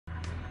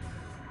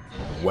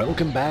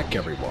Welcome back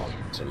everyone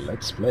to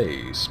Let's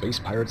Play Space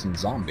Pirates and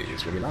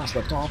Zombies. Where we last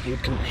left off,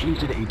 we'd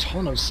completed a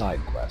ton of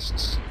side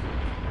quests.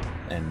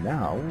 And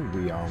now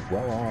we are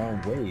well on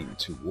our way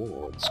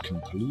towards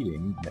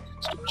completing the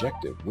next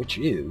objective, which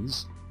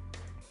is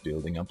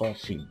building up our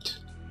fleet.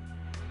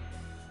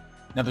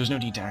 Now there's no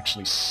need to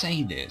actually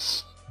say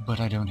this, but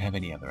I don't have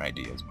any other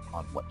ideas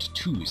on what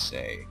to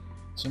say.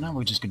 So now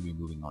we're just going to be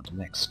moving on to the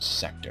next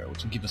sector,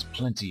 which will give us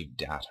plenty of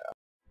data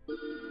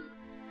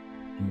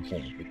in the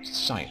form of a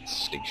science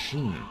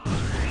station.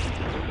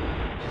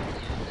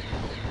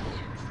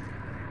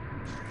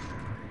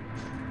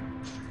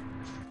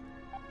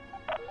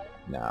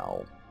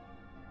 Now,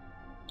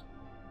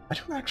 I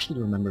don't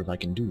actually remember if I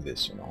can do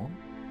this or not.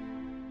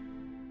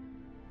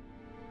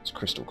 It's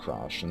Crystal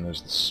Crush, and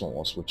there's the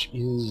source, which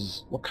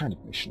is... what kind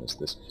of mission is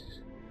this?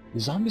 The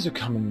zombies are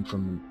coming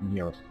from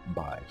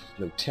nearby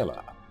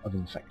flotilla of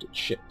infected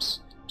ships.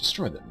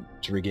 Destroy them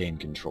to regain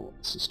control of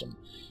the system.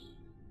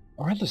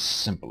 A rather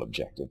simple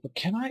objective, but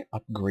can I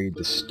upgrade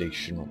the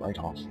station right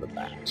off the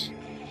bat?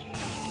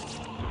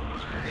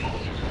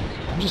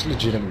 I'm just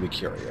legitimately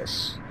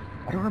curious.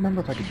 I don't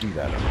remember if I could do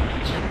that or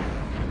not.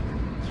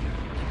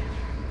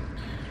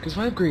 Because if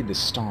I upgrade this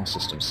star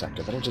system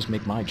sector, that'll just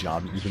make my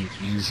job even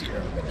easier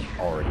than it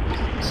already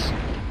is.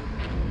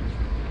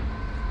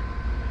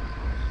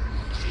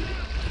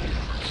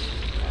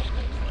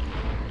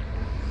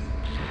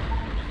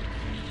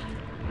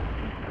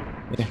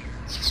 Yeah,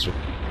 it's true.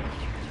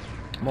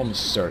 I'm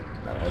almost certain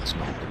that that's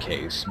not the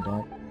case,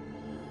 but...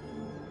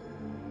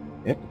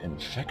 yep,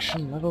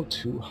 infection level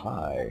too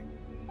high.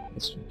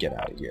 Let's get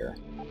out of here.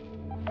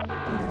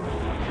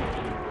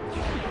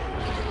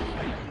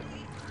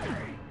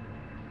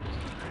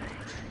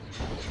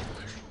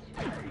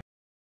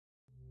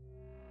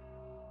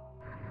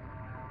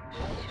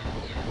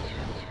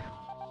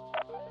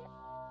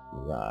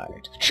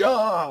 Right.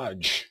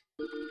 Charge!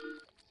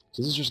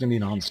 So this is just going to be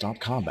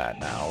non-stop combat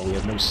now. We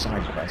have no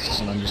side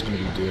quests, and I'm just going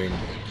to be doing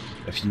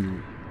a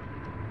few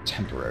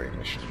temporary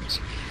missions.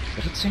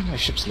 But let's see how my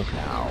ships look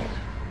now.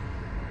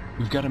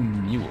 We've got a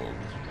mule.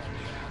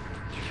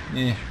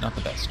 Not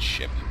the best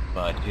ship,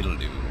 but it'll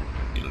do.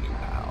 It'll do,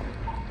 pal.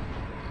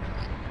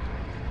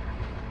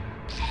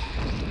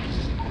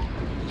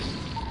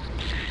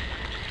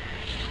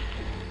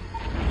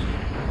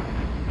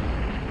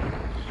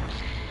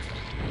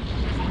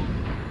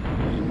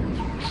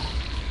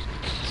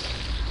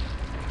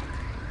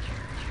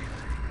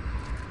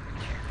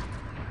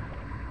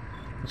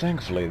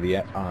 Thankfully,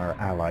 our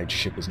allied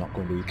ship is not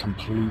going to be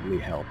completely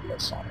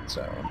helpless on its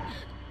own.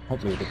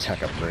 Hopefully with the tech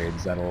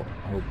upgrades, that'll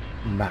help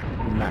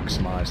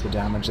maximize the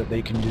damage that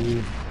they can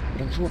do.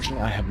 But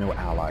unfortunately, I have no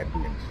allied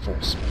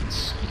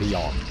reinforcements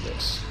beyond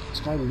this.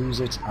 So if I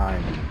lose it,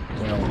 I'm,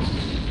 well,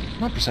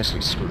 not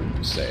precisely screwed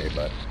per se,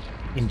 but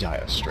in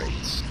dire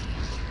straits.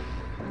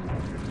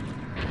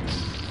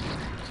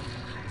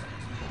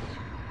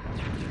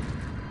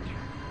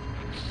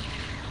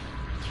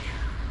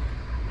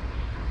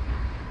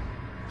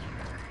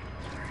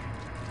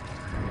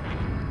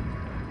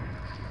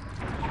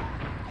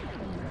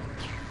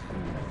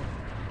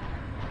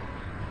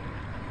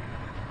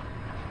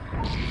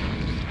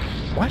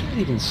 Why did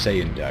I even say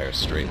in dire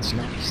straits?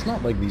 It's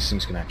not like these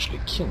things can actually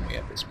kill me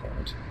at this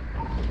point.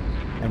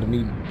 And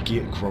me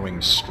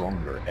growing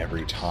stronger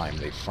every time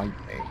they fight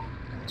me.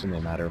 It's only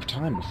a matter of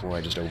time before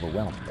I just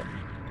overwhelm them.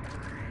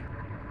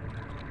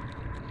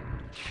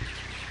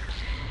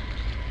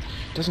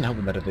 It doesn't help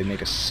them that if they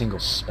make a single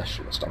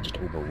specialist, I'll just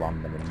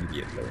overrun them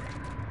immediately.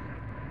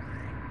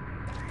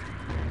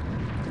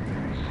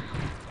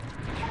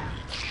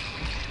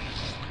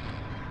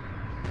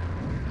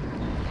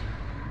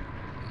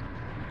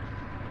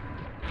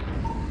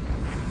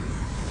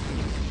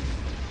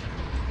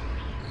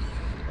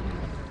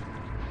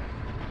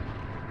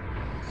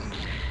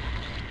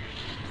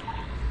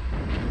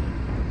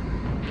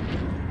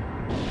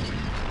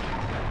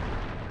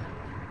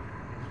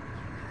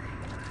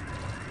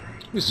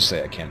 Who's to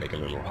say I can't make a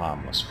little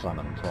harmless fun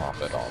and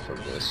profit off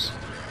of this?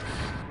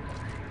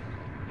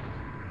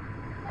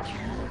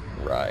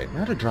 Right,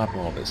 now to drop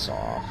all this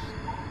off.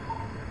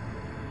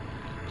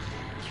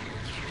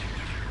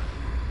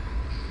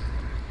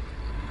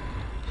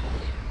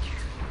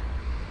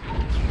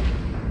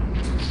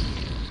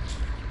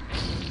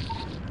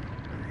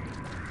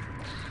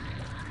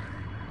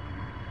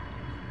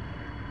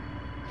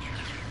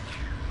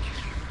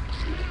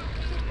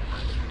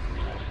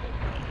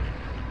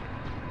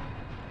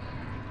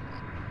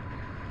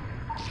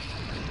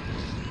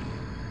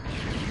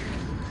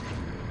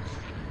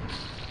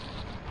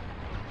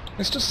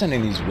 They're still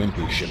sending these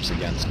wimpy ships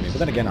against me, but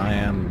then again, I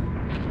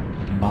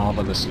am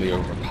marvelously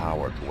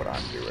overpowered for what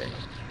I'm doing.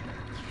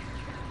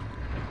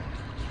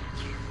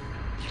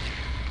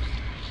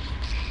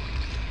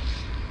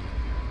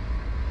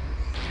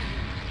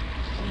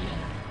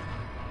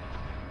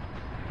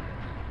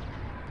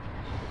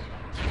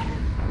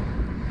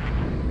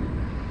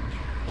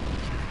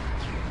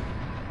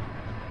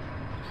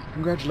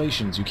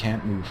 Congratulations, you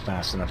can't move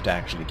fast enough to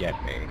actually get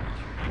me.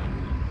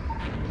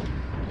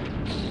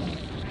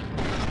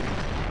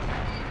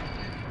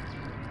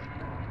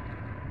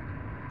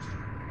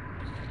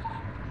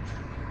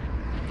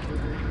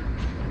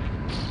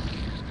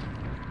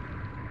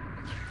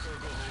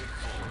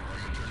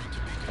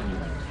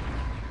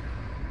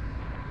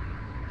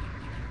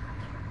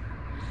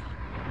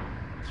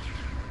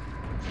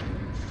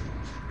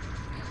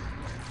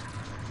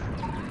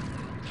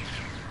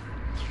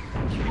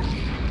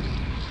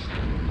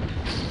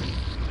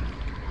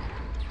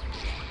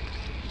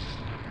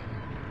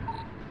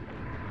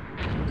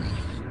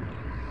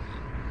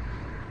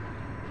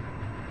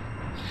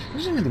 There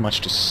isn't really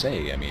much to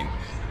say. I mean,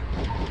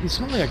 it's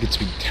not like I could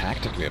speak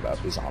tactically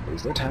about the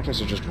zombies. Their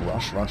tactics are just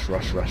rush, rush,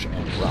 rush, rush,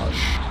 and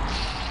rush.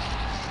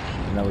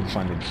 And now we've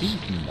finally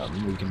beaten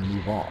them, we can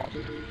move on.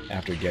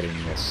 After getting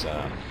this,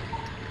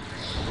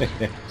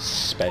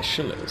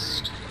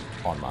 specialist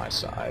on my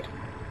side.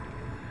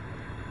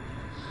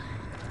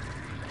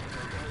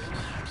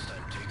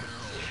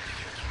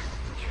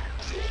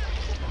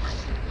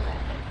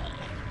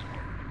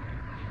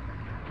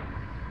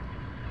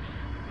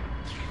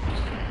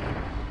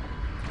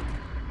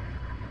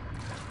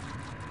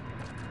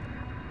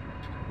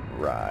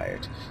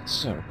 Right,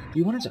 so,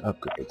 you wanted to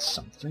upgrade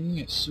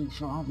something, so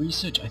for our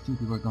research I think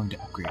we were going to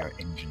upgrade our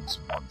engines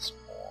once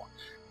more,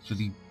 for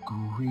the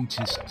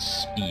greatest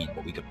speed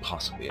that we could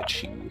possibly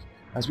achieve,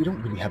 as we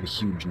don't really have a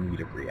huge need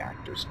of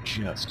reactors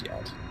just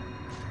yet.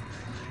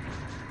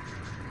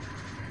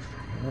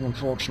 And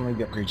unfortunately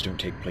the upgrades don't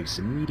take place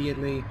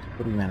immediately,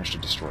 but we managed to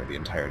destroy the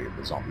entirety of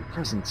the zombie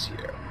presence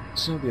here,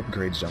 so the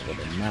upgrades don't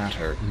really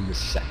matter in this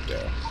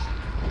sector.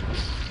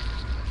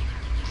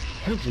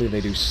 Hopefully they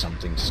do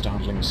something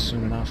startling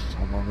soon enough.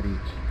 I've already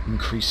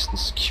increased the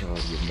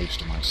security of most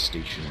of my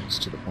stations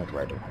to the point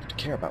where I don't have to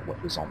care about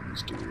what the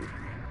zombies do.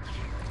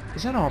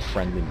 Is that our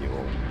friendly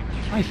mule?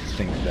 I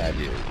think that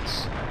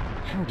is.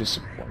 How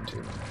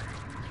disappointing.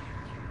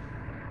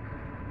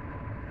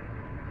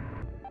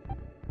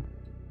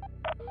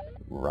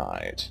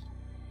 Right.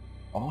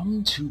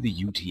 On to the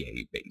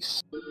UTA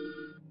base.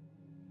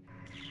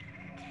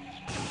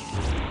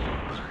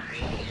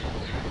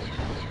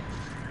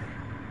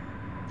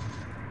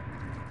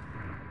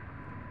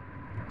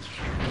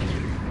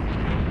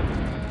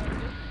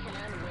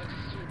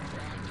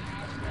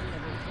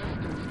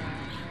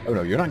 Oh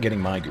no, you're not getting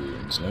my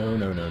goons. No,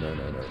 no, no, no, no,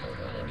 no, no, no, no, no,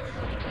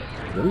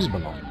 no, no. Those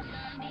belong.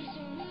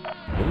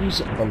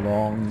 Those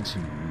belong to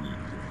me,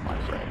 my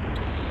friend.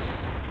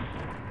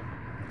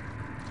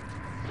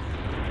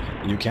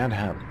 You can't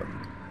have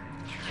them.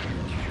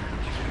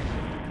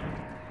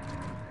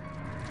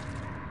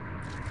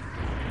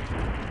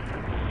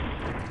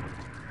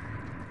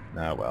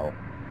 Ah well.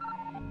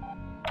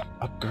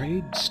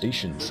 Upgrade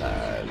station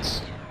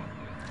size.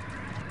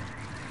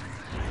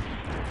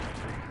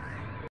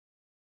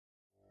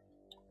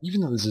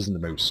 Even though this isn't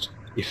the most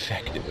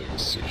effective of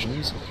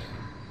decisions,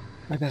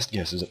 my best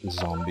guess is that the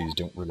zombies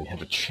don't really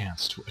have a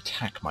chance to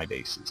attack my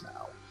bases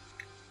now.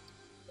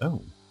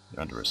 Oh, you're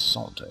under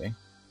assault, eh?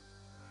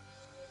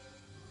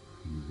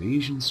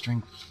 Invasion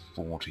strength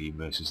 40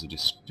 versus a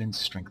defense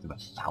strength of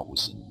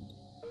 1,000.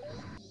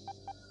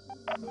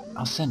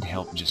 I'll send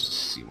help just to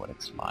see what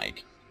it's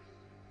like.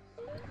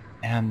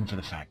 And for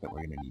the fact that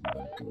we're gonna need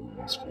more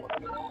goons for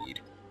what we need.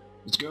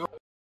 Let's go!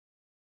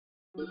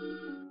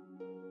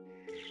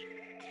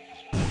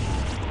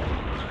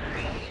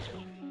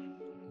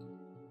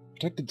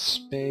 Protected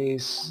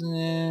space...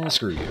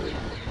 screw you.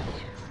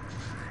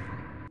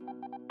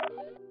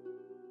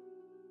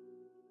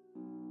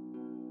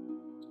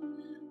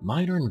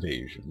 Minor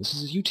invasion. This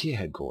is a UTA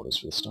headquarters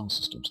for the star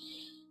systems.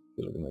 If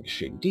you're looking like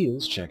shady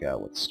deals, check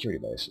out what the security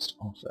base has to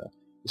offer.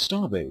 The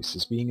star base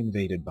is being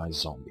invaded by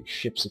zombie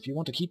ships. If you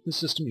want to keep the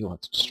system, you'll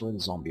have to destroy the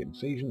zombie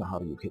invasion. The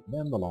harder you hit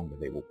them, the longer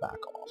they will back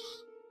off.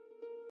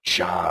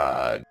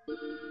 Charge!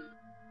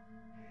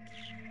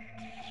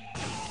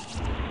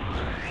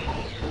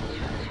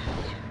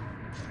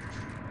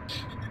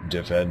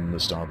 Defend the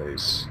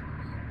starbase.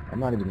 I'm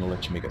not even gonna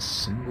let you make a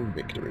single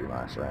victory,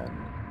 my friend.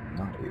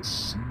 Not a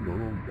single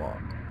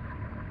one.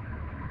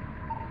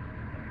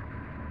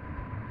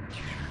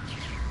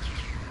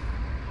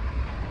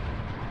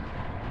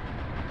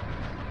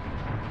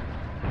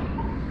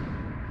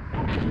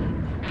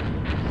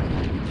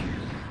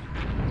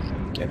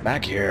 Get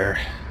back here.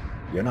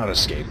 You're not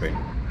escaping.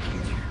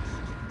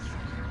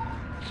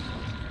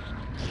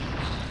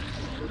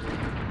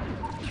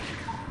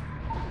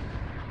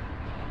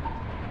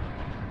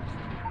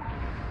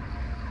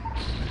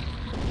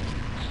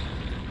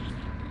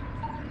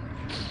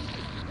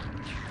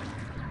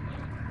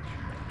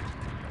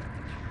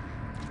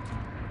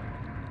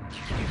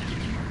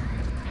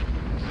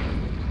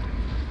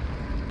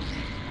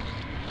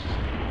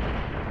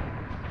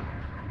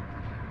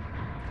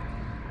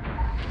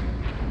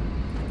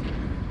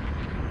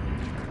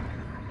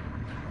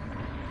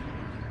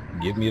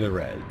 Give me the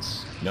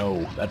reds.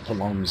 No, that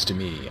belongs to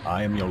me.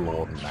 I am your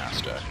lord and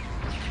master.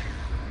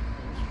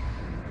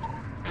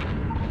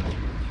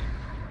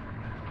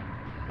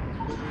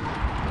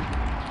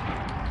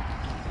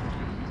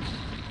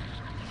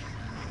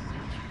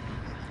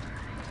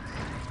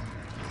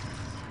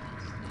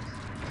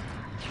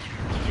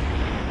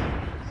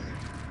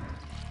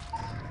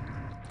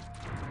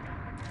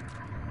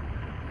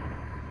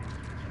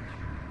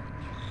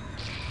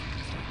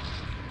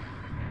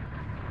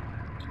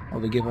 Well,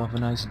 they give off a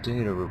nice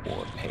data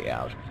reward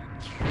payout.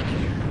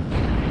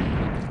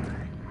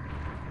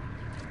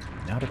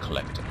 Now to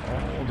collect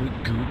all the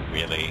goo.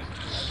 Really?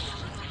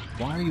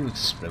 Why are you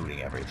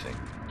exploding everything?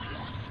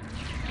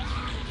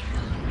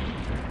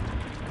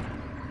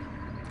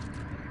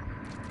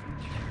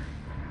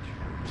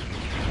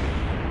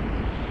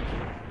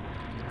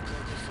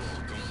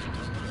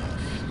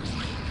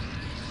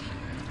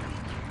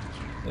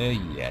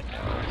 Yeah, no.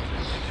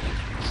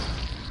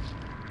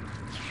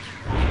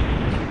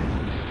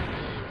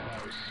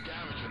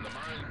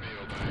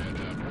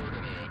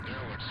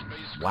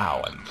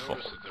 Wow, I'm full.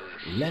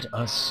 Let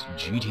us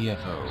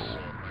GTFO.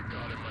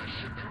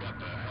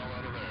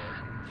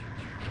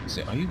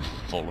 So, are you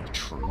full of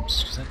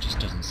troops? Because that just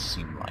doesn't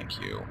seem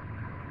like you.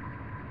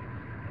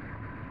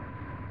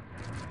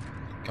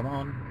 Come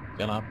on,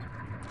 fill up.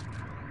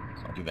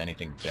 I'll give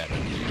anything better.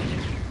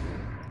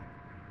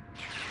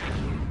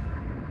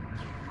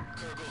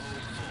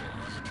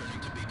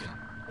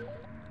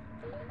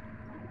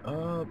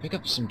 Pick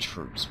up some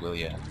troops, will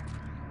ya?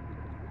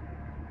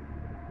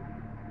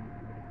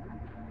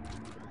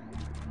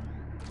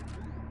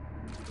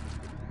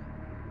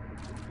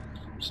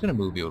 I'm just gonna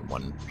move you in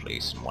one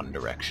place, in one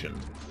direction.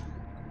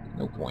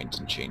 No point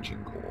in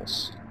changing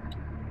course.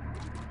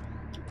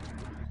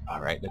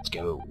 Alright, let's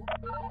go.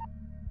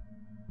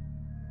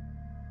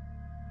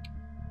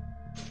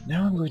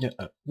 Now I'm going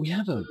to... we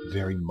have a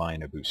very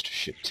minor boost to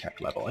ship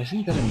tech level. I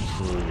think that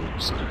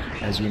improves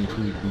as you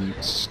improve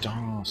the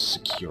star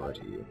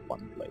security of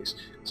one place.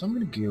 So I'm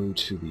going to go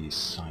to the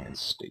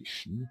science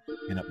station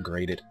and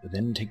upgrade it,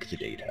 then take the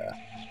data.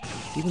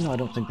 Even though I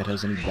don't think that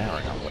has any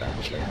bearing on what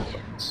actually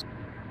happens.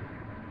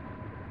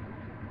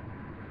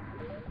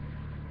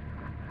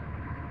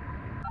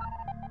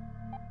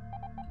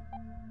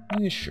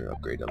 Yeah, sure,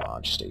 upgrade a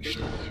large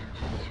station.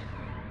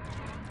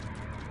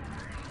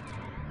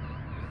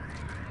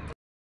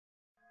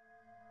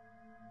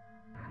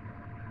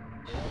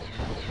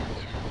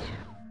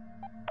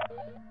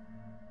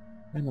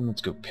 And then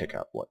let's go pick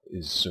up what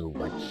is so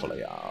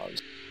rightfully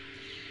ours.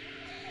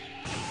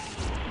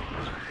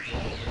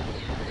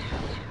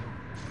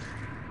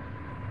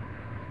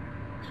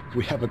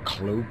 We have a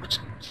cloaked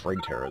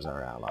freighter as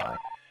our ally.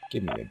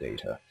 Give me your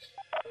data.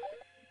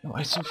 No,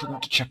 I so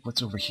forgot to check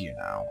what's over here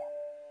now.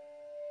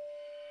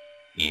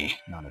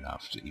 Not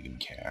enough to even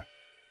care.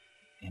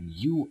 And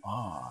you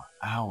are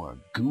our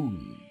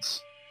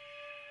goons.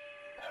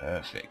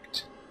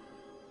 Perfect.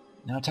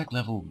 Now, tech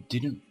level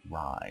didn't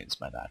rise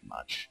by that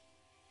much.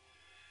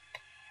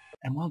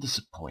 And while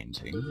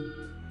disappointing,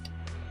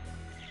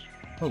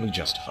 totally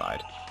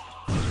justified.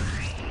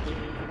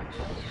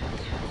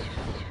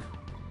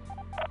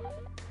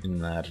 In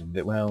that,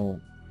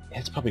 well,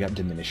 it's probably got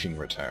diminishing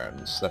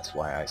returns. That's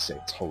why I say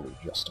totally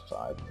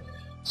justified.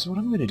 So what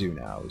I'm going to do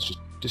now is just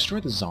destroy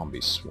the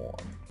zombie swarm.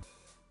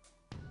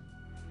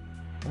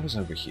 What is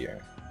over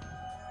here?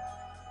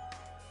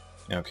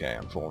 Okay,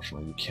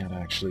 unfortunately, you can't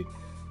actually...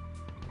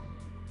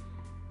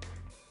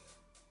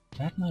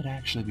 That might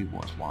actually be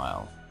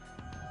worthwhile.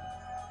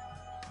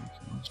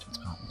 Most of its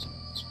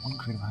competence. One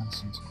creative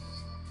handsense.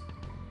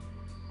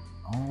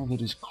 All of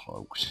it is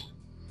cloaked.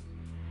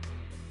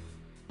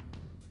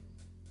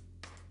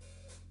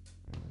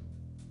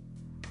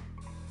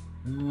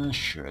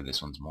 Sure,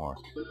 this one's more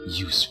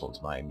useful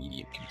to my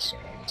immediate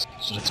concerns.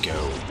 So let's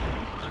go.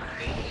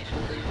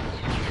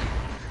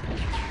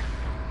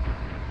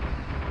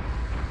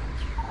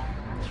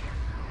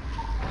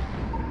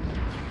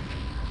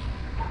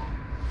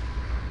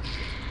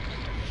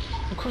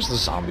 Of course the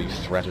zombie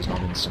threat is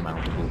not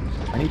insurmountable.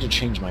 I need to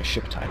change my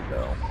ship type,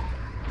 though.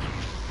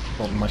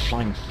 Well, my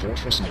flying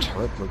fortress and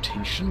turret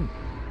rotation?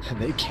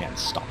 They can't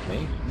stop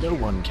me. No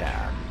one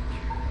can.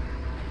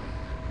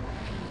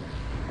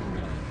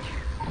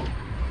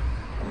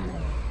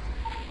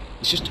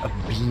 It's just a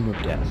beam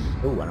of death.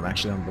 Oh, and I'm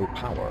actually on low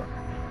power.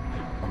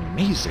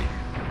 Amazing!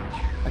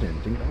 I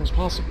didn't think that was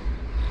possible.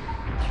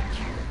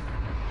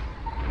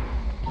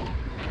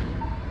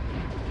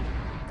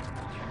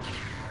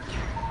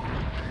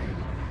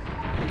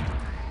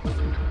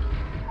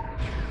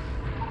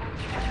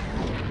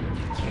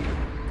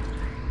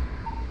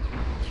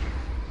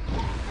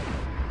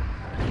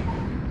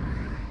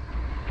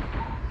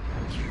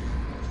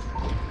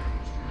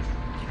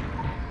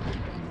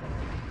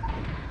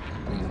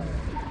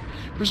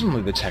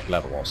 Presumably the tech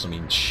level also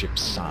means ship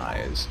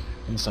size,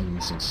 unless I'm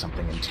missing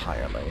something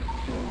entirely.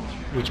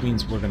 Which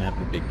means we're gonna have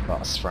the big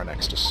bus for our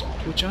next assault,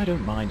 which I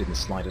don't mind in the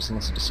slightest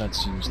unless it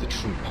decides to use the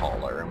true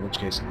hauler, in which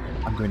case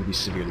I'm going to be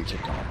severely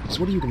ticked off. Because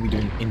what are you going to be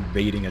doing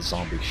invading a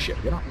zombie ship?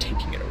 You're not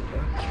taking it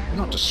over. You're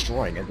not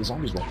destroying it. The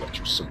zombies won't let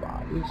you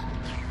survive.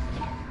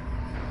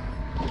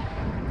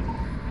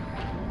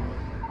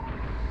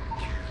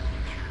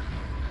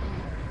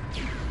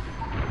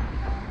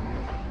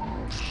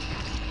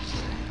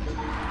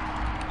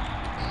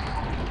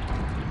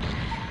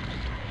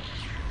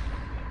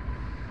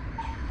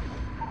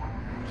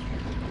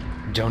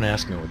 Don't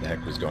ask me what the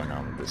heck was going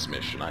on with this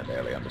mission, I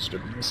barely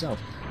understood it myself.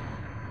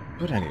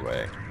 But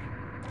anyway,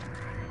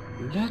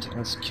 let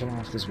us kill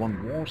off this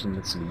one wart and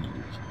let's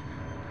leave.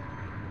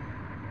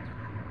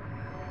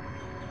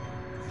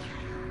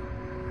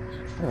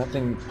 Oh, that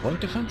thing point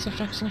defense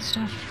effects and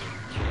stuff?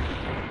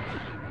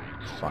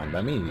 Fine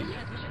by me.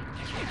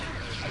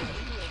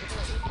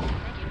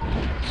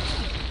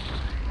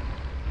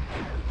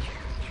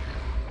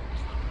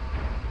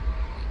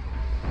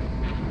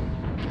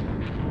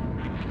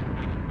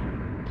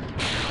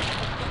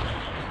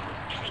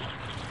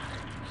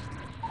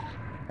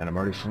 And I'm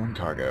already full in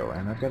cargo,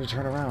 and I've got to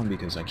turn around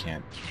because I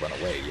can't run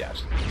away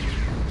yet.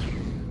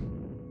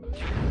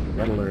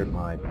 Red alert,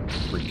 my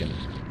freaking...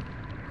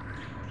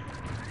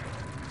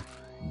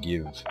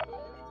 give.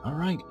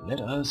 Alright, let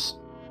us...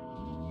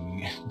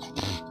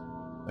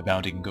 My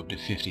bounty can go up to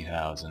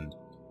 50,000.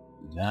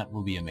 That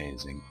will be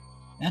amazing.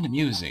 And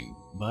amusing,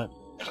 but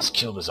let us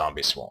kill the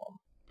zombie swarm.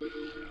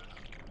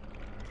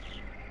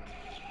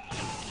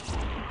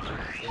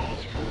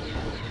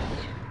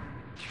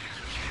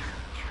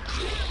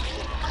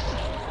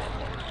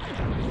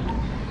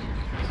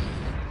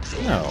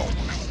 No.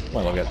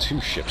 Well, I've got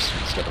 2 ships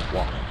instead of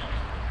 1.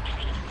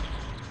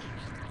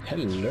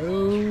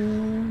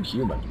 Hello,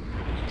 human.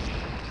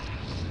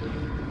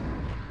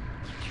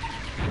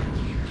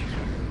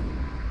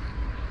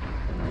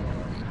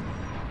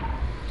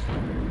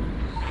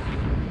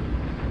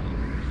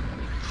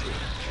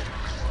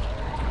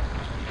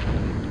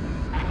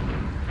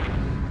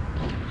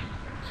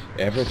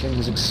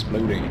 Everything's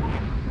exploding.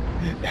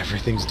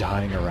 Everything's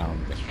dying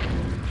around me.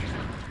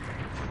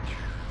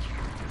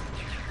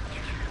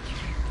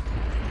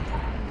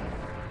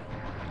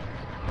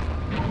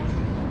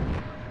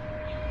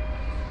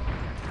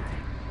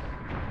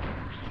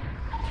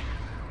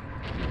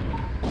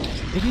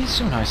 It is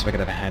so nice if I could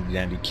have a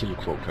handy-dandy kill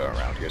quota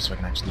around here so I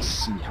can actually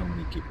see how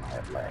many people I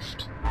have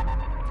left.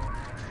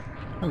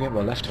 Okay,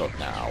 well, left hook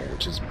now,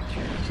 which has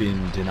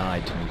been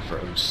denied to me for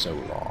oh so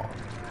long.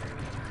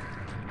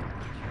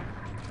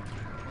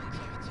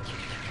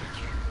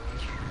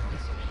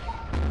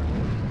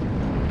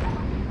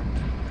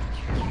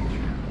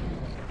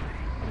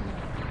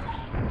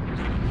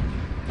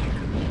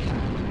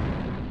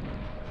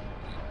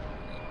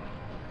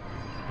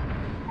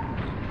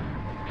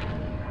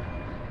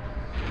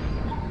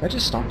 I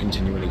just stop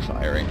continually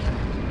firing.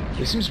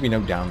 There seems to be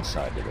no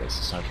downside to this,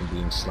 aside from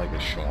being slightly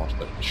short,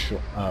 but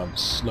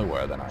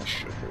slower than I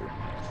should be.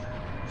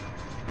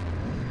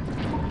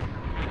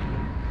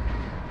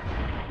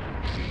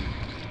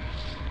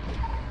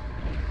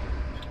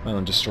 Well,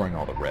 I'm destroying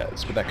all the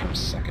res, but that comes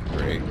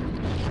secondary.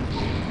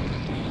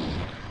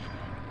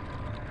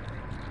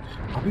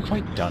 Are we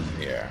quite done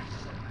here?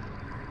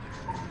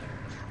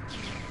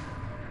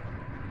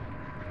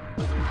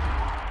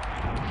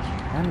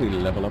 And we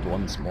level up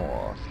once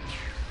more.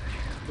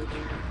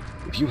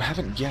 If you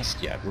haven't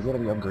guessed yet, we're going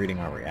to be upgrading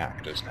our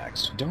reactors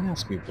next. Don't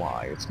ask me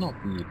why. It's not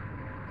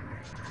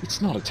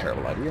a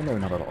terrible idea. No,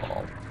 not at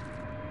all.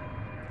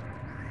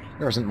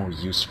 There isn't more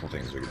useful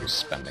things we could be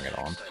spending it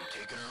on.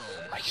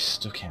 I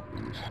still can't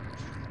believe it.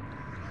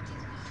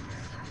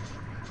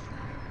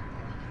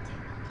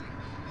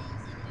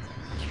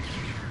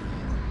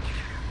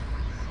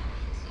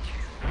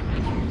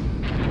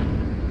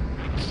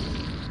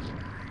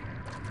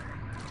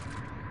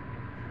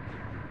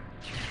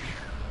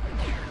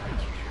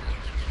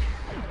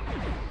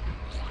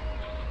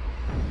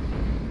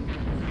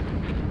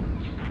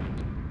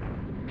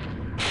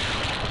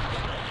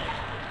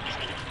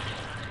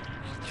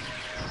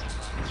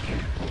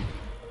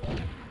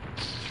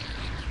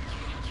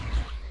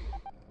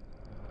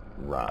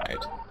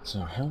 Right, so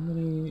how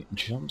many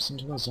jumps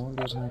into a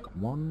zombie attack?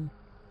 1?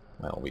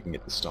 Well, we can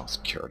get the star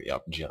security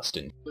up just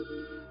in...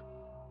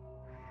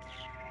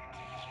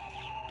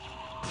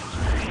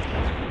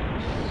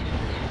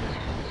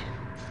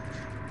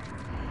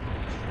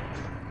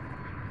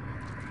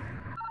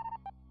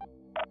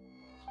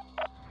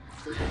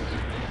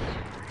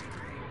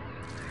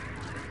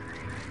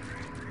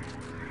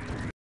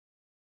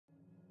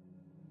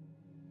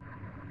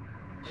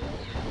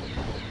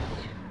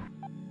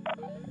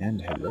 And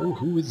hello,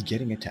 who is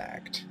getting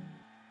attacked?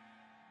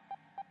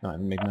 Oh, I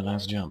haven't made my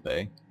last jump,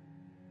 eh?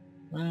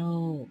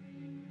 Well,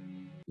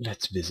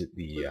 let's visit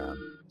the,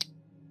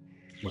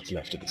 what's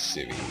left of the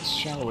cities,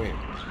 shall we?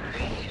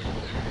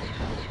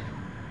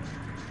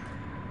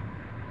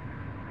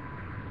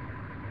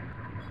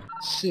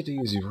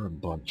 Cities, you're a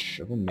bunch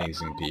of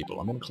amazing people.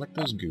 I'm gonna collect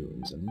those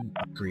goons and then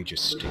upgrade your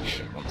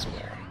station once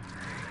more.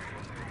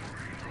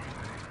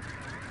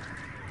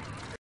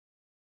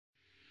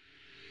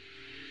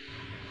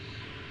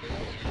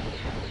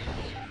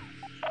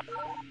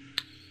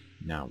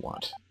 Now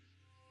what?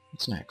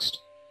 What's next?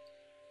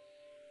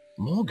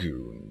 More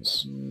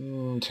goons.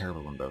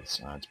 Terrible on both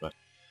sides, but...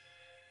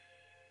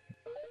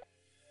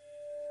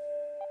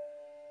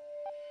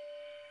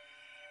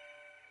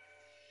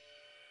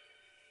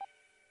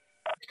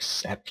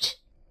 Except...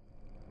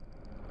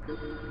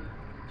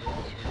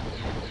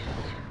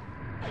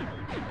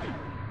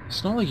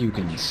 It's not like you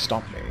can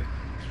stop me.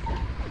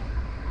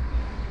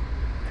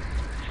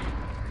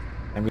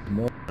 And with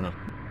more than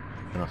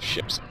enough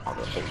ships on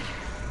the whole.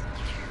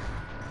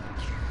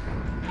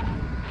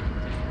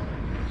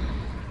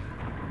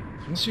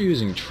 Unless you're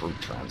using troop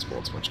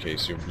transports, in which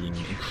case you're being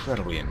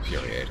incredibly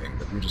infuriating,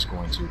 but you're just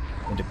going to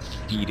end up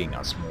feeding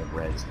us more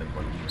res than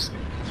we're using.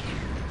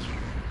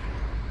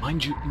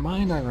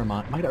 Might I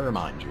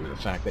remind you of the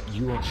fact that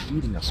you are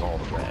feeding us all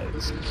the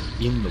res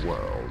in the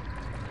world.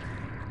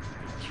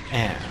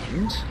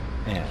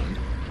 And,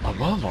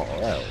 above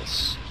all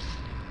else,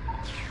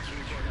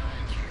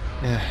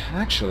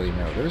 Actually,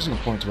 no, there isn't a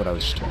point to what I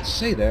was just trying to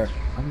say there.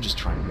 I was just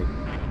trying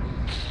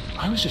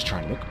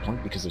to make a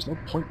point because there's no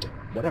point to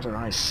whatever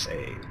I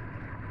say.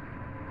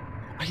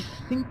 I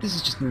think this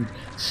is just me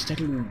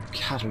steadily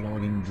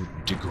cataloging the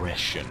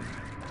digression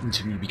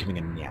into me becoming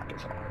a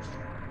Neanderthal.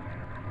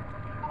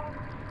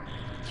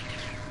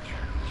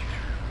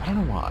 I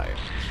don't know why.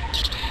 It's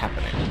just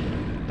happening.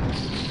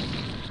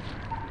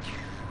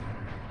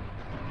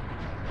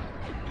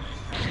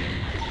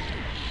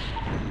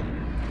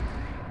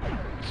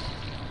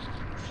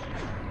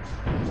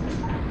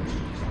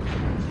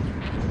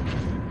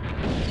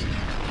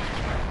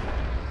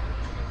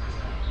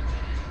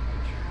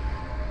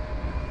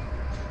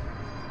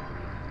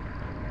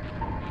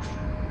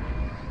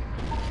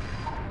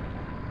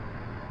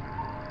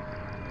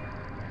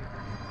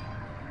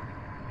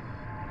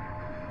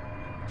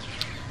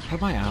 Have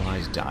my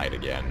allies died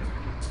again?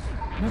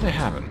 No, they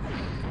haven't.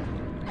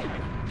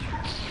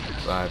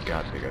 So I've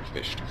got bigger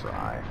fish to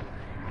fry.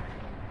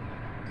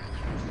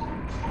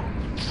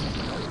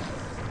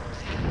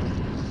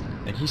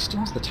 And he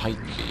still has the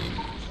Titan Beam.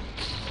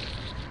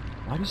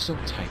 Why do you still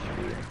have Titan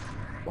Beam?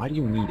 Why do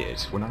you need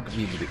it? We're not going to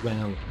be able to...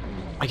 Well,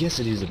 I guess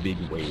it is a big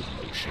wave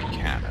motion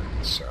cannon,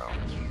 so...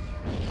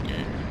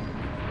 Yeah.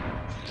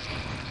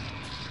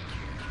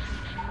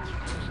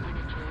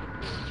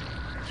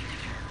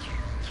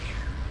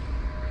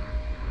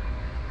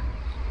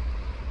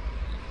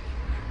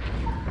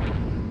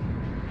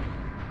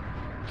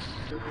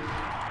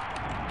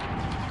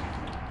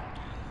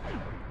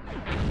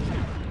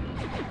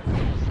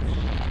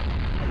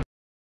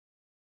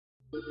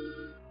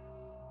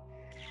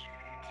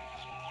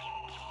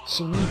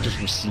 So now just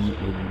receive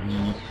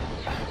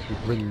it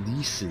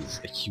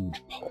releases a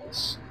huge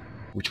pulse,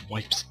 which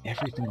wipes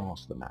everything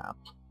off the map.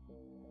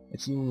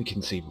 It's the only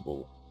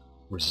conceivable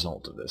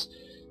result of this.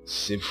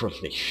 Civ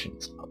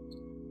relations up.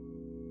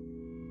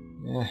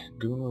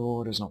 Goon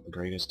reward is not the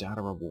greatest,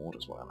 data reward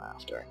is what I'm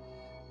after.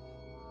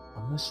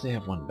 Unless they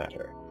have one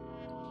better.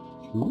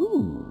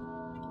 Ooh!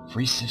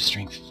 Free Civ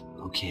strength.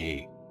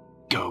 Okay.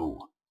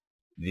 Go!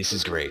 This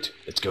is great.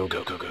 Let's go,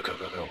 go, go, go, go,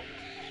 go, go.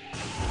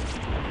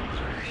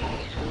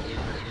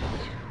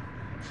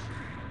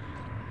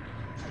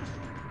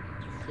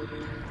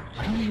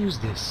 Why don't you use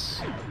this?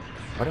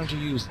 Why don't you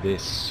use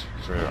this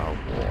for our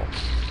war?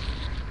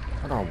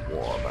 Not our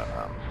war, but,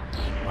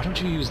 why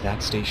don't you use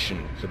that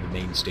station for the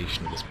main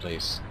station of this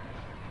place?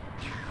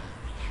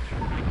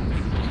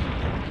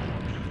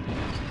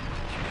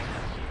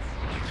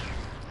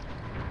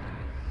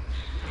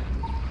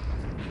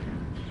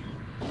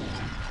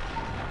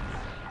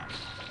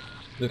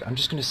 Look, I'm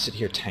just gonna sit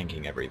here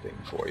tanking everything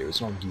for you.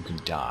 It's not like you can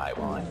die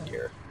while I'm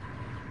here.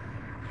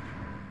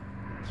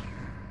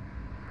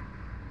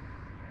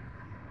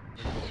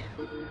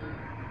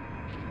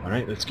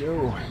 Alright, let's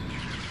go.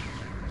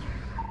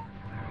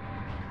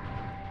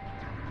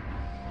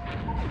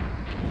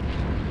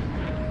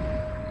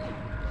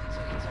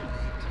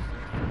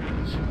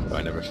 Oh,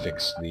 I never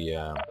fixed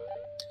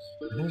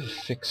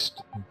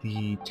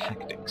the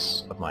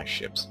tactics of my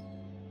ships.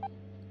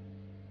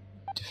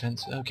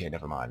 Defense? Okay,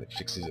 never mind. It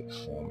fixes it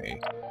for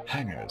me.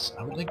 Hangars.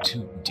 I would like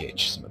to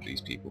ditch some of these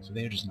people, for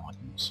they are just not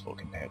useful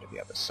compared to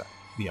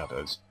the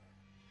others.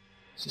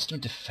 System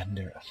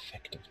Defender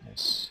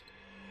Effectiveness.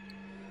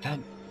 That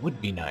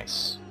would be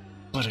nice,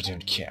 but I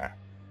don't care.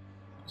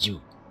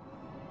 You.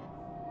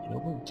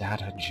 Global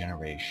Data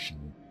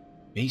Generation.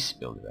 Base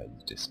build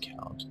res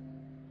discount.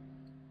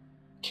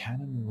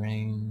 Cannon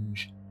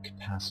range.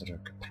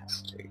 Capacitor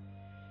capacity.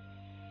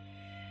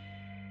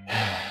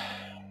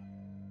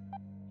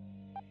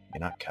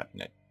 You're not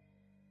cutting it.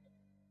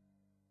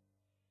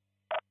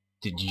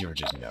 Did you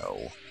just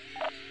know?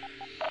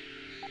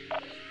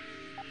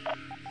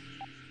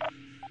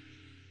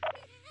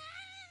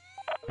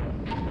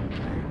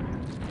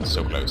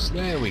 So close.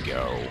 There we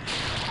go.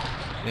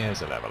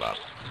 There's a level up.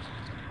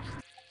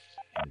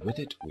 And with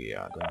it, we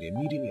are going to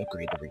immediately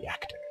upgrade the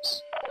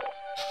reactors.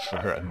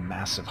 For a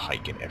massive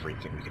hike in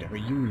everything we could ever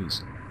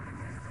use.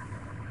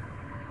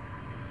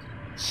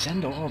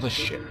 Send all the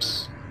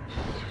ships.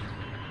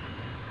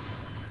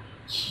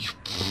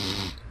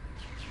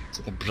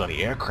 So the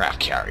bloody aircraft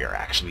carrier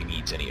actually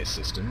needs any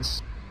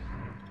assistance.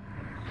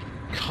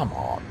 Come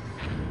on.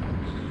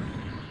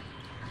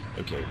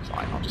 Okay,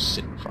 fine, I'll just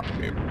sit in front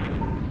of you.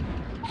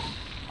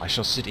 I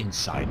shall sit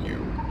inside you.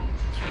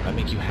 Does that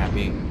make you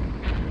happy?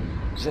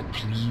 Does that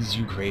please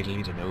you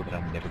greatly to know that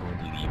I'm never going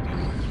to leave you?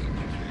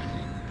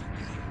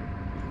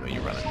 Even though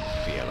you run in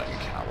fear like a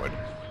coward.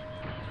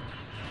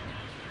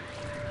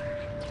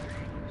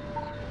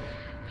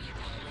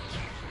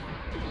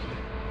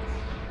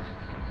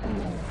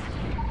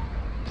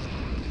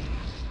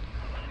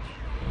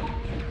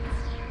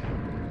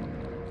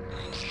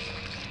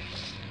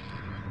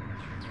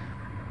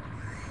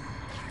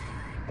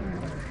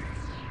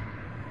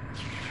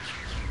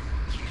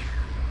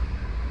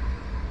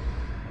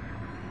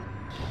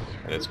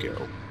 Let's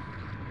go.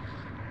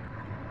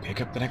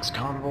 Pick up the next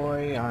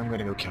convoy. I'm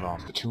gonna go kill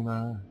off the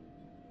tumor.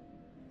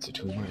 It's a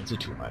tumor, it's a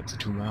tumor, it's a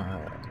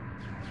tumor.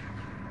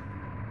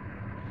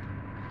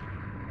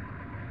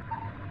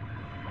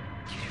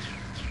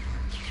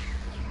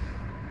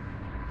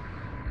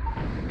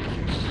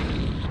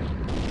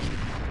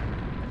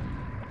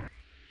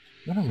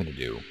 What I'm gonna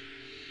do...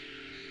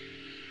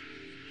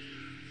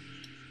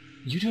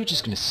 You two are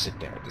just gonna sit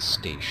there at the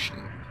station,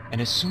 and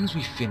as soon as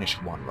we finish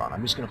one run,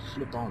 I'm just gonna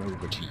flip on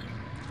over to you,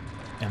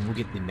 and we'll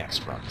get the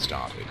next run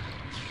started.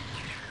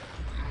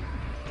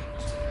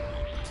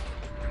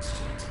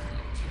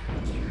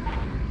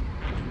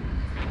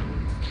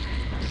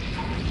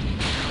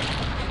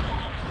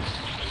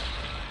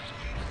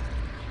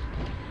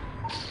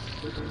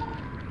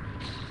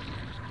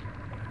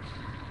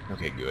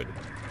 Okay, good.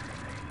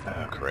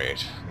 Oh,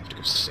 great. We have to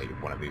go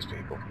save one of these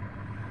people.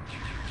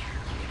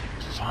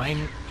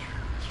 Fine.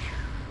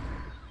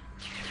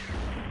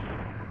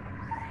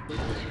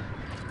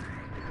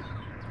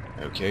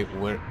 Okay,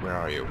 where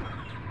are you?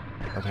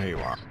 Oh, there you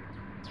are.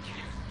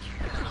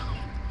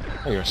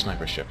 Oh, you're a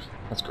sniper ship.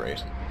 That's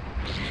great.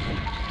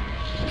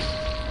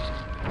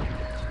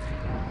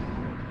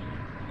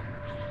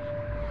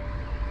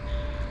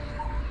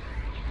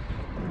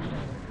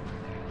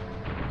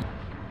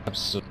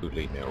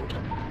 Absolutely no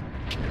time.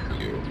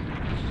 You.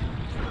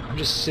 I'm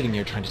just sitting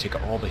here trying to take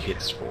all the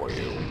hits for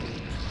you.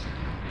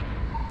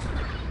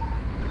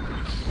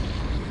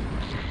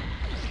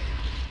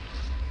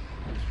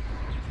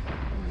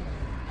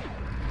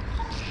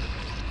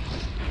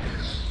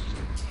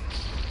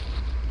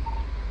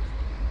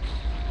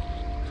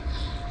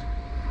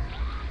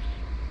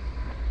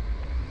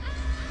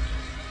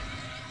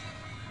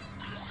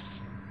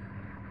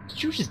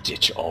 Did you just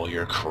ditch all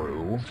your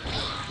crew?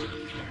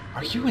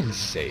 Are you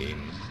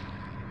insane?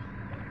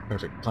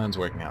 Perfect. Plan's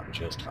working out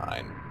just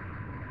fine.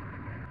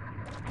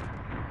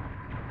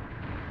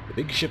 The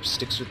big ship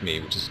sticks with me,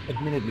 which is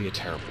admittedly a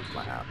terrible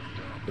plan,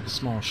 but the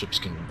small ships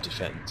can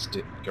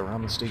go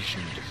around the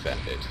station and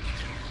defend it.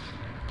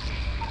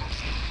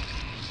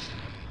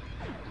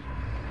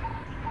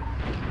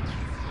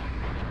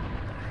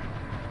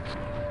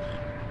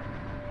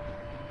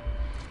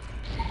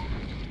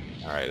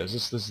 Alright,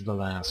 this is the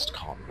last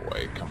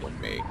convoy. Come with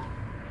me.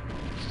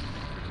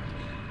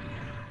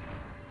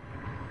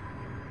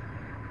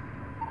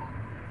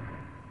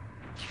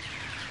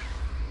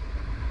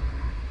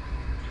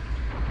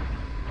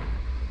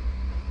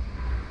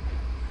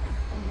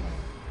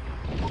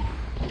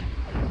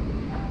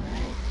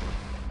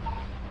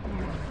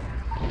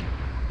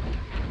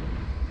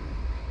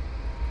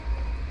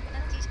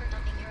 Penalties for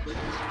dumping your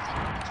instructions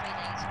and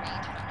trainings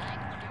range from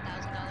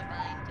 $900,000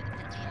 fine to the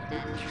penalty of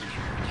death.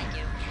 Thank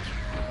you.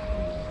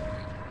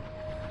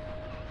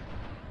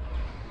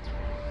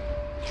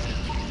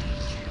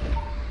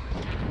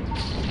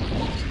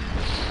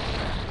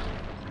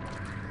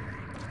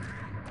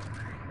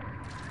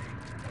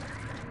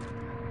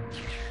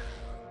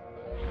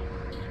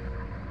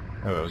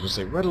 Oh, I was gonna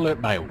say, red alert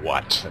by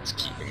what? That's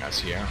keeping us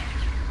here.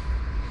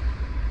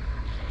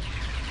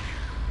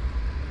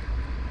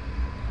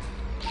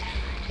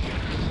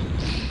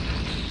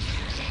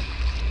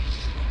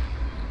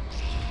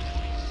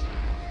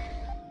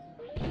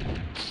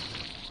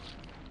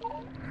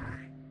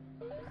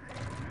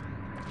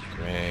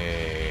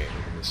 Great.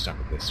 We're gonna be stuck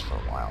with this for a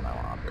while now,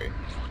 aren't we?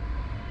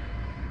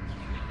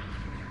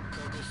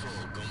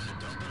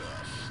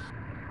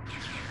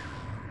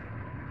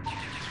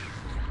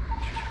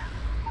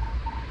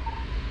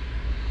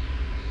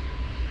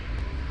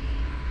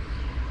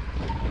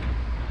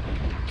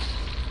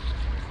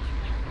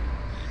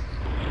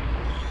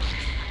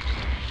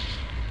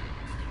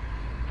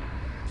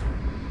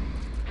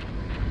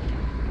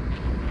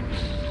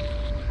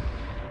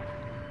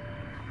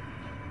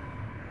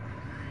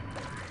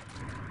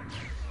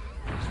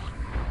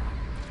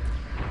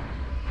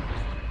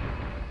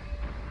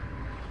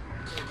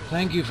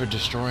 Thank you for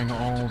destroying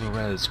all the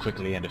res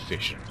quickly and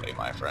efficiently,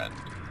 my friend.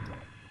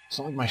 It's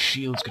not like my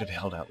shields could have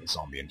held out the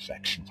zombie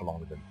infection for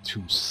longer than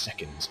 2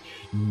 seconds.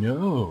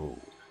 No!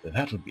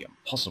 That would be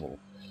impossible.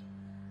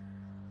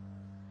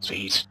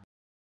 Sweet.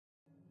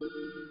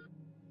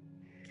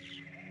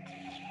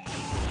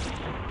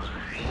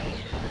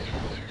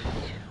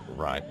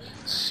 Right,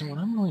 so what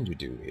I'm going to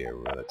do here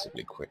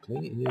relatively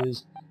quickly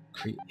is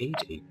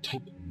create a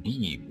Type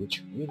B,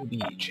 which will be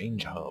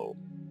change hull.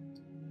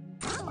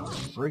 A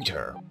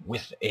freighter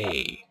with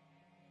a...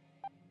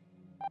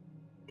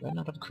 Do I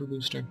not have a crew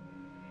booster?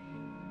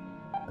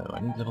 Oh,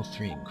 I need level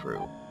 3 in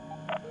crew.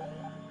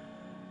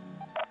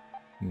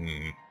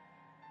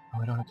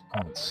 Oh, I don't have the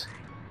points.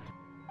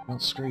 Well,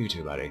 screw you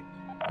two, buddy.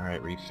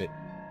 Alright, refit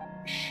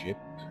ship.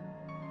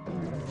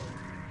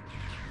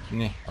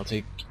 Nah, I'll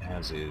take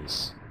as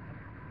is.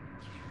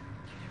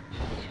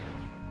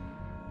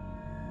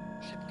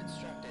 Ship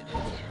constructed.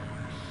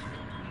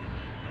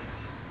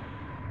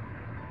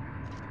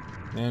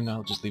 And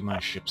I'll just leave my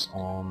ships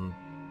on.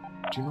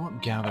 Do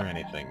not gather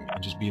anything,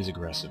 and just be as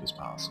aggressive as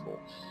possible.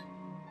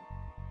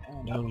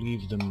 And I'll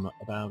leave them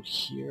about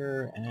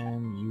here,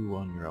 and you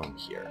on your own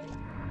here.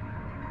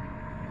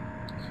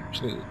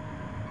 Actually,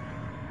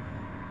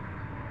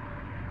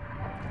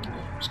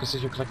 just gonna sit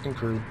here collecting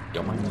crew.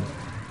 Don't mind me.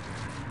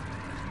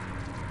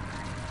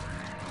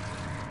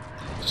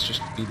 Let's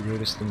just be the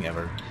greatest thing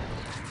ever.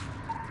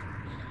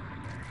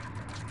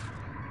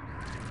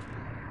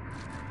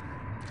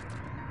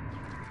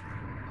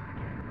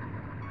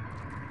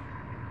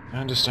 I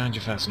understand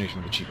your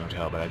fascination with a cheap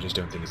motel, but I just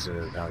don't think it's a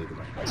valuable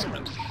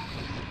investment.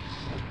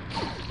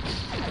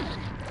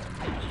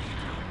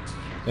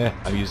 Yeah,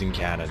 I'm using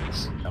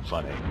cannons. How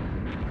funny.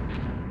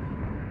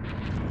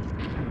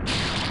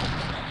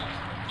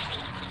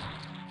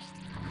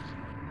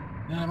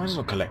 Yeah, I might as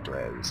well collect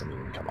res. I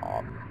mean, come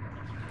on.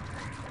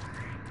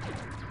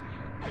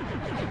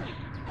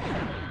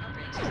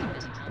 Operating system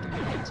is encountering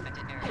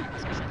unexpected error on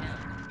this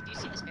account. If you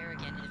see this error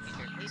again in the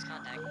future, please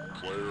contact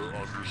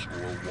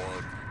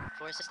Player_1.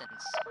 for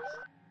assistance.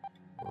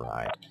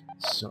 Right.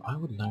 So I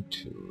would like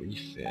to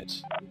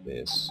refit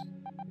this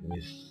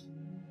with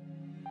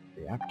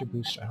reactor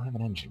booster. I don't have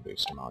an engine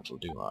booster module,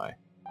 do I?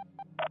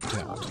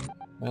 Don't.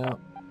 Well,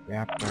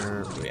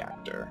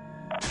 reactor.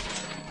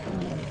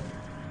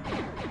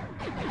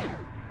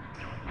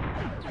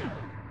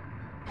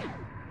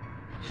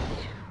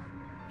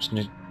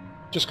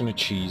 Just gonna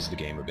cheese the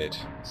game a bit.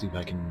 See if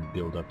I can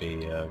build up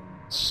a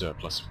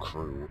surplus of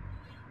crew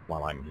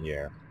while I'm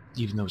here.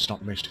 Even though it's not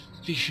the most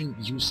efficient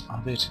use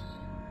of it,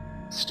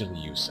 it's still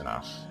use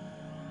enough.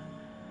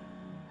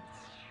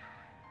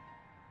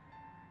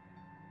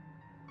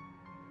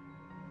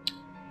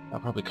 I'll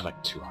probably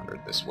collect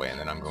 200 this way, and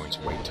then I'm going to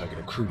wait until I get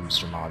a crew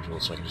booster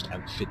module so I can just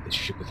outfit this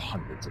ship with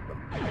hundreds of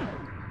them.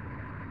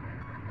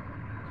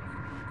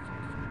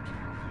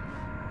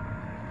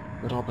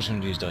 But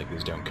opportunities like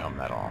this don't come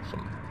that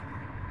often.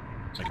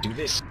 So I can do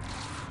this.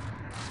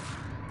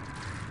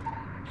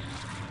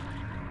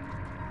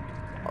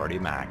 Already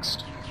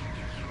maxed.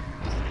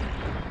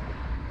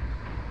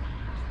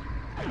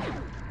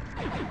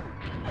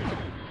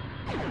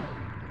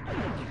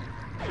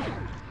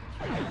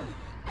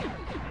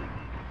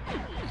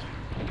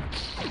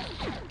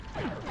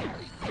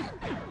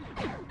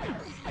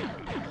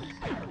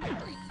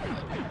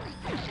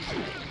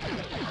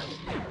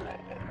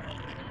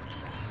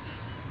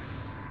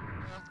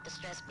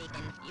 Distress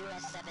beacon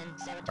US 7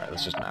 Alright,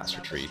 let's just mass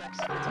retreat.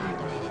 Activated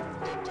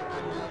due to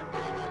unknown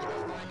biological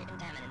foreign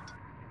contaminant.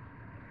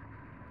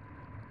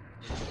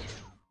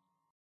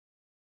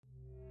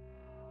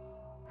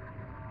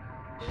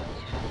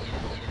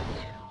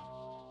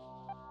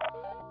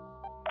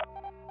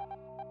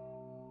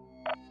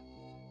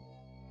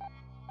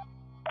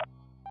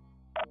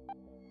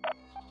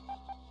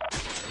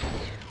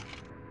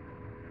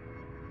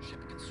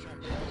 Ship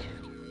constructed.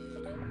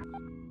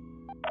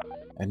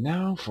 And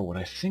now for what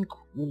I think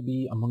will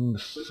be among the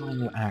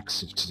final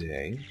acts of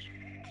today.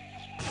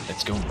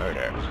 Let's go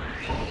murder.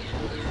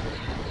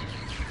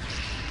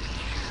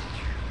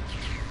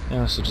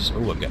 Yeah, so just...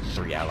 oh, I've got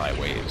 3 ally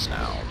waves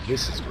now.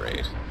 This is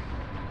great.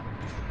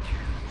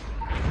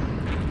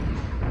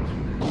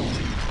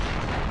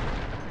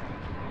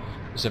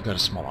 Because I've got a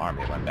small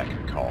army at my beck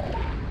and call.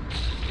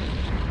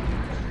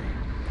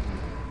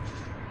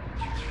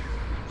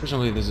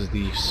 Fortunately, this is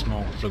the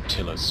small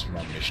flotilla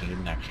swarm mission. It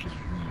didn't actually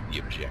need the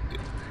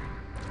objective.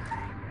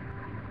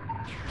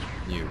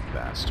 You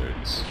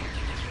bastards.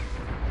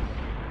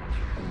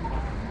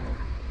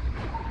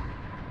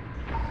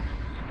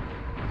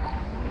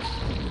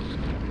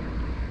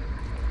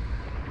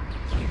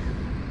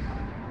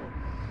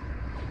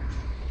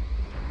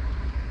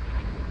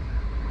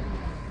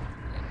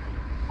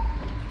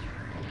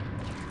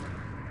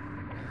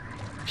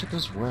 Check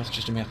those worth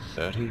just a mere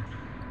 30?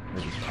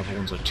 Maybe a couple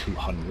ones are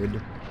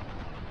 200.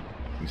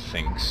 Who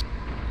thinks?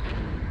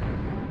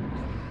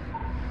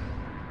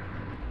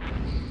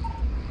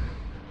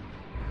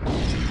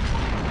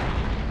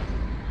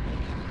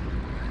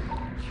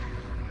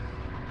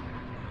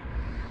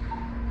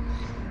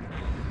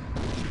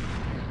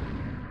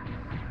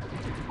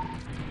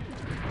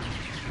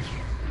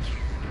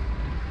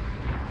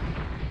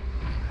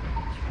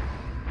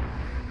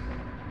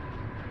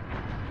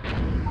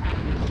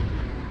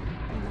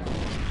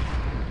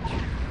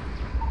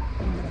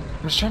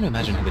 I'm just trying to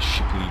imagine how the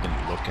ship will even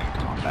look in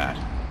combat.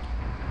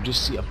 You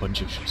just see a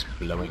bunch of ships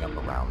blowing up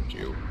around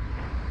you.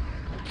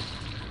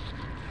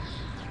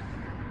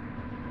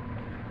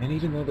 And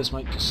even though this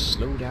might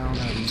slow down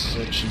our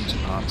research into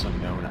parts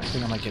unknown, I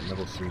think I might get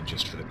level 3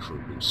 just for the crew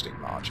boosting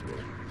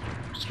module.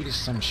 Just because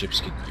some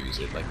ships could use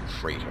it, like the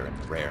freighter in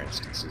the rare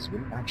instances,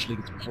 wouldn't actually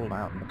get pulled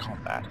out in the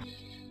combat.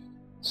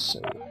 So,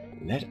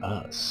 let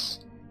us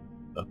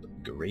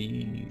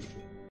upgrade.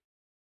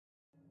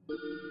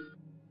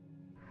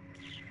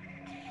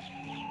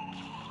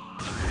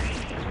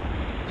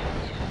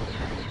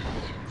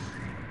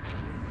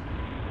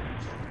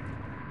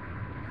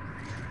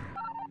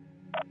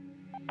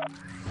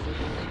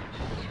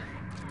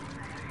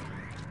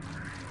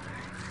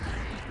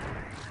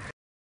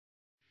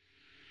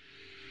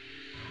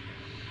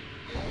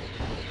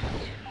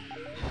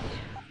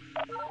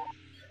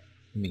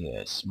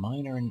 Yes,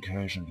 minor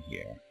incursion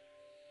here.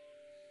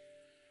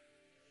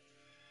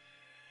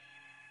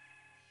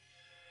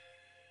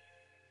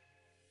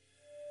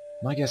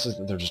 My guess is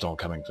that they're just all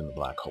coming from the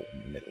black hole in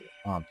the middle,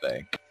 aren't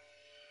they?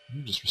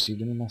 You just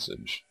received a new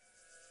message.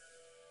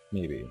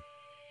 Maybe.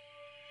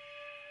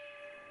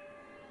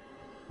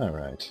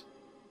 Alright.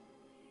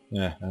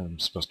 Yeah, I'm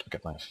supposed to pick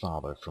up my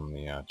father from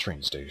the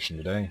train station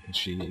today.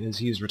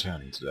 He's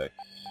returning today.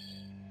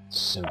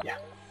 So yeah.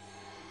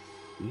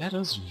 Let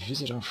us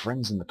visit our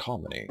friends in the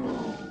colony.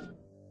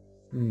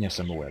 Yes,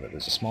 I'm aware that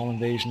there's a small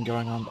invasion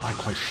going on, but I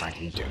quite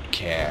frankly don't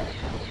care.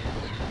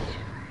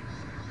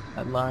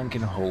 That line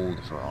can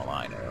hold for all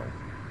I know.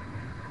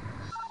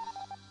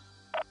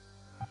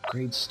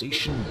 Upgrade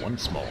station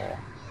once more.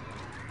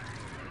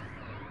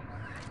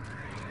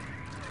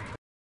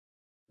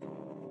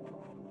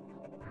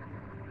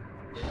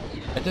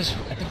 At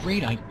the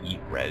rate I eat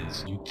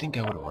res, you'd think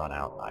I would have run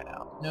out by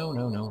now.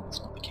 No,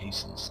 that's not the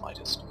case in the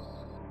slightest.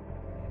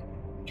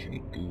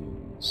 Trade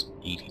goons,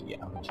 80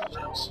 out of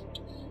 1,000.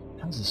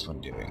 How's this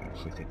one doing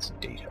with its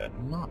data?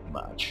 Not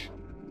much.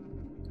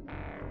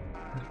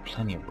 I have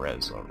plenty of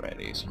res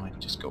already, so I might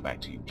just go back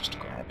to you just to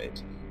grab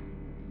it.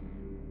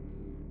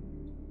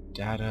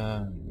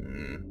 Data...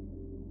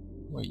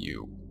 Who are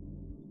you?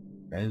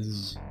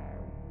 Res...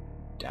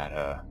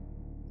 Data...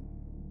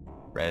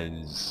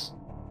 Res...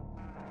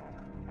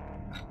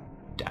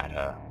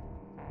 Data...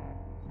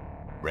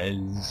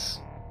 Res...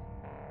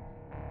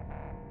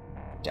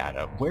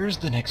 Data. Where's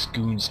the next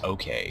goons?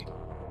 Okay.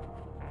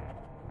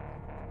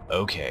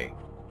 Okay.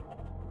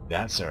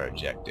 That's our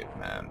objective,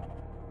 man.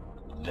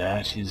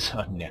 That is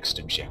our next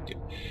objective.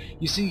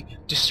 You see,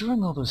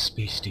 destroying all those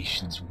space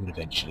stations would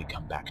eventually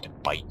come back to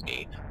bite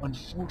me.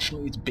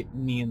 Unfortunately, it's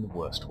bitten me in the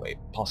worst way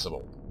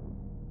possible.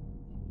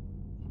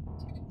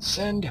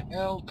 Send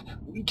help!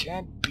 We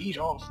can't beat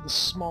off the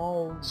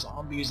small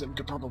zombies that we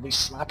could probably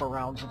slap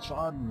around for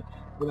fun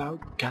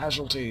without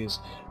casualties.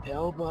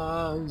 Help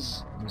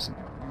us!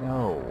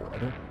 No, I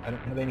don't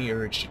have any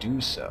urge to do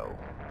so.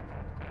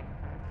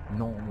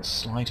 Not in the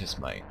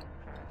slightest, mate.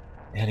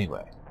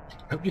 Anyway,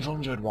 hope you've all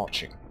enjoyed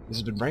watching. This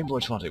has been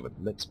BrainBoy 20 with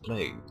Let's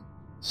Play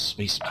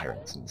Space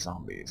Pirates and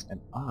Zombies,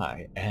 and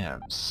I am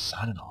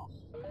signing off.